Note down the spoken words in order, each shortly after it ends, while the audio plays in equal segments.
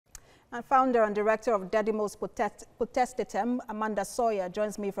And founder and director of Dedimus Postatetum, Amanda Sawyer,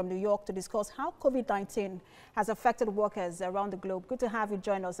 joins me from New York to discuss how COVID-19 has affected workers around the globe. Good to have you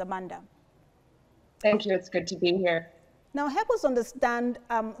join us, Amanda. Thank you. It's good to be here. Now, help us understand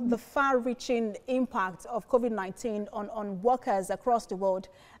the far-reaching impact of COVID-19 on workers across the world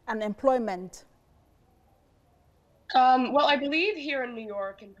and employment. Well, I believe here in New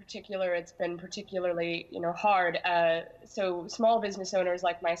York in particular, it's been particularly, hard. So small business owners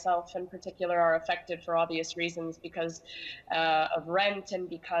like myself in particular are affected for obvious reasons because of rent and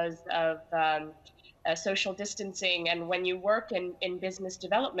because of social distancing. And when you work in business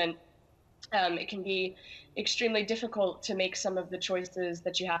development, it can be extremely difficult to make some of the choices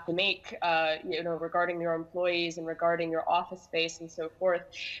that you have to make, regarding your employees and regarding your office space and so forth.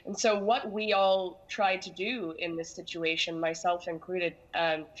 And so what we all try to do in this situation, myself included,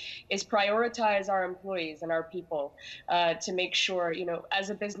 is prioritize our employees and our people to make sure, as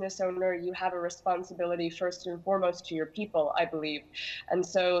a business owner, you have a responsibility first and foremost to your people, I believe. And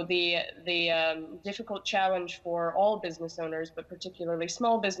so the difficult challenge for all business owners, but particularly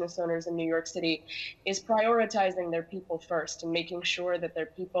small business owners in New York City, is prioritizing their people first and making sure that their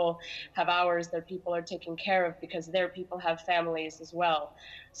people have hours, their people are taken care of because their people have families as well.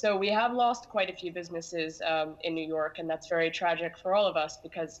 So we have lost quite a few businesses in New York, and that's very tragic for all of us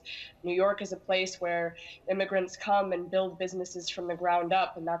because New York is a place where immigrants come and build businesses from the ground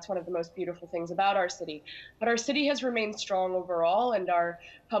up, and that's one of the most beautiful things about our city. But our city has remained strong overall, and our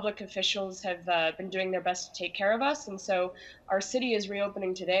public officials have been doing their best to take care of us. And so our city is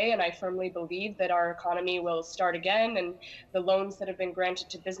reopening today, and I firmly believe that our economy will start again, and the loans that have been granted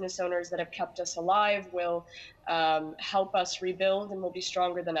to business owners that have kept us alive will help us rebuild, and will be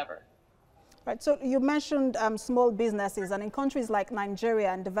stronger than ever. Right, so you mentioned small businesses, and in countries like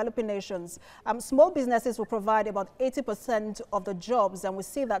Nigeria and developing nations, small businesses will provide about 80% of the jobs, and we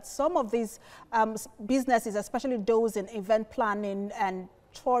see that some of these businesses, especially those in event planning and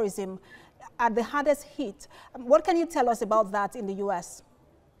tourism, are the hardest hit. What can you tell us about that in the U.S.?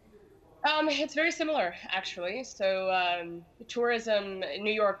 It's very similar, actually. So tourism,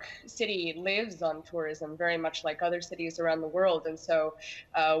 New York City lives on tourism very much like other cities around the world. And so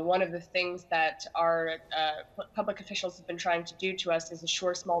one of the things that our public officials have been trying to do to us is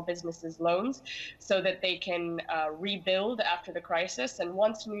assure small businesses loans so that they can rebuild after the crisis. And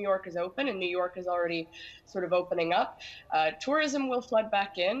once New York is open, and New York is already sort of opening up, tourism will flood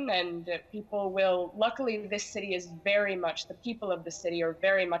back in, and people will, luckily this city is very much, the people of the city are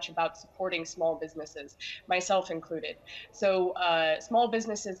very much about supporting small businesses, myself included. So small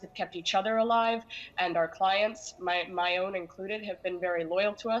businesses have kept each other alive, and our clients, my own included, have been very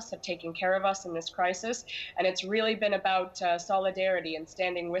loyal to us, have taken care of us in this crisis. And it's really been about solidarity and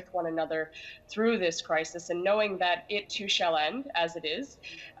standing with one another through this crisis, and knowing that it too shall end, as it is.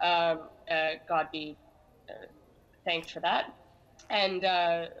 God be thanked for that. And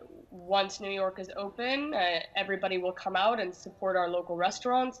once New York is open, everybody will come out and support our local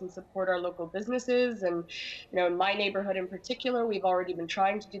restaurants and support our local businesses. And, in my neighborhood in particular, we've already been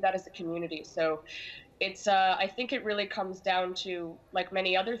trying to do that as a community. So it's, I think it really comes down to, like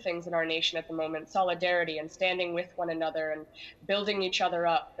many other things in our nation at the moment, solidarity and standing with one another and building each other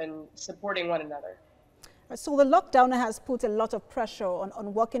up and supporting one another. So the lockdown has put a lot of pressure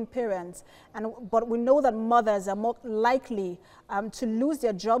on working parents, but we know that mothers are more likely to lose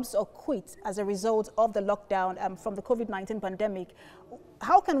their jobs or quit as a result of the lockdown from the COVID-19 pandemic.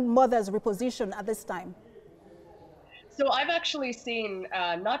 How can mothers reposition at this time? So I've actually seen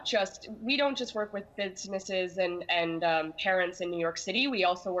we don't just work with businesses and parents in New York City. We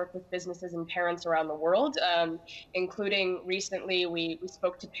also work with businesses and parents around the world, including recently we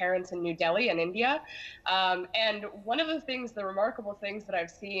spoke to parents in New Delhi in India. And one of the remarkable things that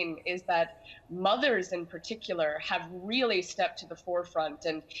I've seen is that mothers in particular have really stepped to the forefront.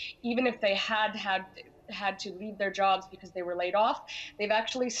 And even if they had to leave their jobs because they were laid off, they've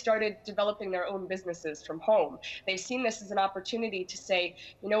actually started developing their own businesses from home. They've seen this as an opportunity to say,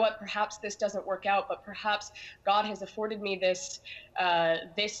 you know what, perhaps this doesn't work out, but perhaps God has afforded me this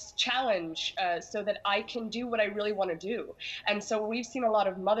challenge so that I can do what I really want to do. And so we've seen a lot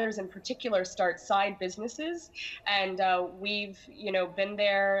of mothers in particular start side businesses, and we've been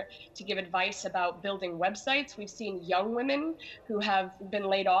there to give advice about building websites. We've seen young women who have been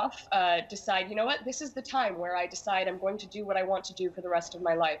laid off decide, you know what, this is the time where I decide I'm going to do what I want to do for the rest of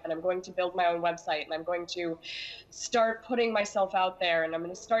my life, and I'm going to build my own website, and I'm going to start putting myself out there, and I'm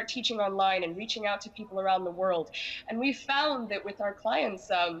going to start teaching online and reaching out to people around the world. And we found that with our clients,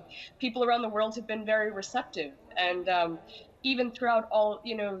 people around the world have been very receptive, and even throughout all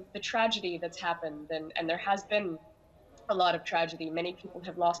the tragedy that's happened, and there has been a lot of tragedy. Many people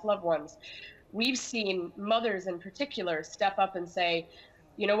have lost loved ones. We've seen mothers in particular step up and say,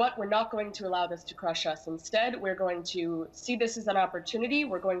 you know what, we're not going to allow this to crush us. Instead, we're going to see this as an opportunity.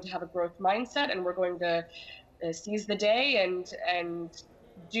 We're going to have a growth mindset, and we're going to seize the day and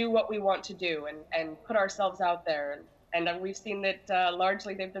do what we want to do, and put ourselves out there. And we've seen that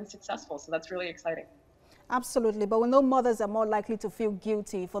largely they've been successful. So that's really exciting. Absolutely, but we know mothers are more likely to feel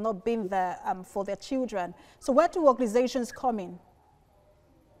guilty for not being there for their children. So where do organizations come in?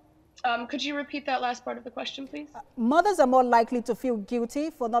 Could you repeat that last part of the question, please? Mothers are more likely to feel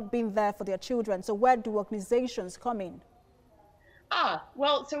guilty for not being there for their children. So where do organizations come in?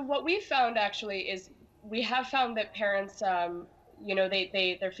 Well, so what we found actually is we have found that parents, you know,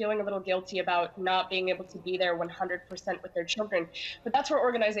 they're feeling a little guilty about not being able to be there 100% with their children. But that's where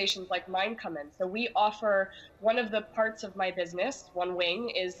organizations like mine come in. So we offer, one of the parts of my business, one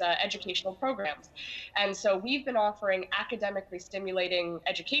wing, is educational programs. And so we've been offering academically stimulating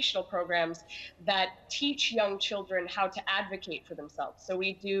educational programs that teach young children how to advocate for themselves. So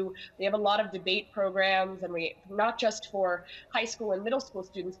we have a lot of debate programs, and we, not just for high school and middle school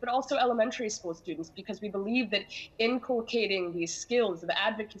students, but also elementary school students, because we believe that inculcating these skills of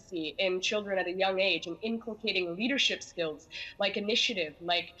advocacy in children at a young age, and inculcating leadership skills like initiative,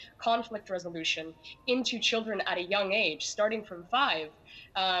 like conflict resolution into children at a young age, starting from 5,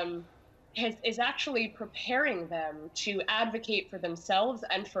 is actually preparing them to advocate for themselves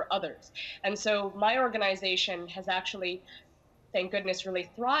and for others. And so my organization has actually, thank goodness, really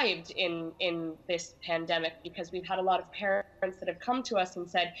thrived in this pandemic, because we've had a lot of parents that have come to us and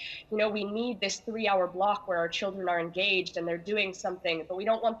said, you know, we need this 3-hour block where our children are engaged and they're doing something, but we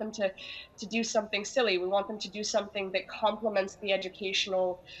don't want them to do something silly. We want them to do something that complements the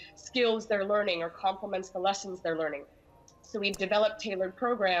educational skills they're learning or complements the lessons they're learning. So we've developed tailored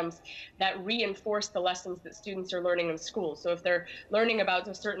programs that reinforce the lessons that students are learning in school. So if they're learning about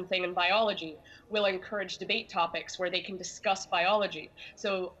a certain thing in biology, we'll encourage debate topics where they can discuss biology.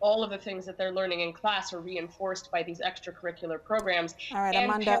 So all of the things that they're learning in class are reinforced by these extracurricular programs. All right,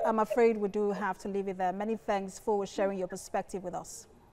 Amanda, I'm afraid we do have to leave it there. Many thanks for sharing your perspective with us.